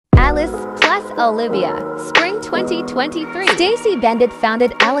alice+olivia, Spring 2023. Stacey Bendet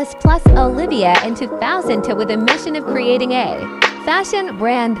founded alice+olivia in 2000 with a mission of creating a fashion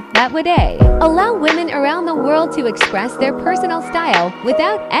brand that would allow women around the world to express their personal style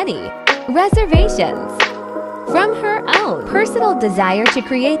without any reservations. From her own personal desire to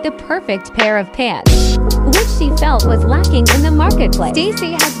create the perfect pair of pants, which she felt was lacking in the marketplace,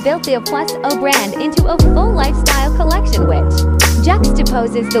 Stacey has built the +o brand into a full lifestyle collection which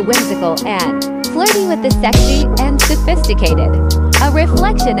juxtaposes the whimsical and flirty with the sexy and sophisticated, a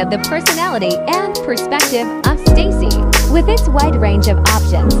reflection of the personality and perspective of Stacey. With its wide range of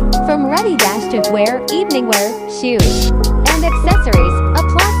options, from ready-to-wear evening wear, shoes, and accessories, a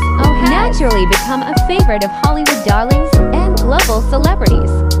 +o has naturally become a favorite of Hollywood darlings and global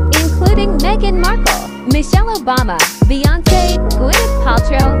celebrities, including Meghan Markle, Michelle Obama, Beyonce, Gwyneth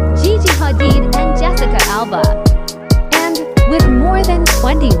Paltrow, Gigi, Hadid, and Alba. And with more than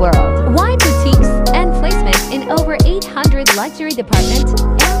 20 worldwide boutiques and placements in over 800 luxury department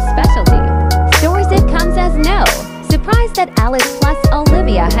and specialty stores, it comes as no surprise that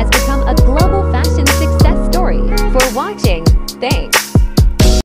alice+olivia has become a global fashion success story. For watching, thanks.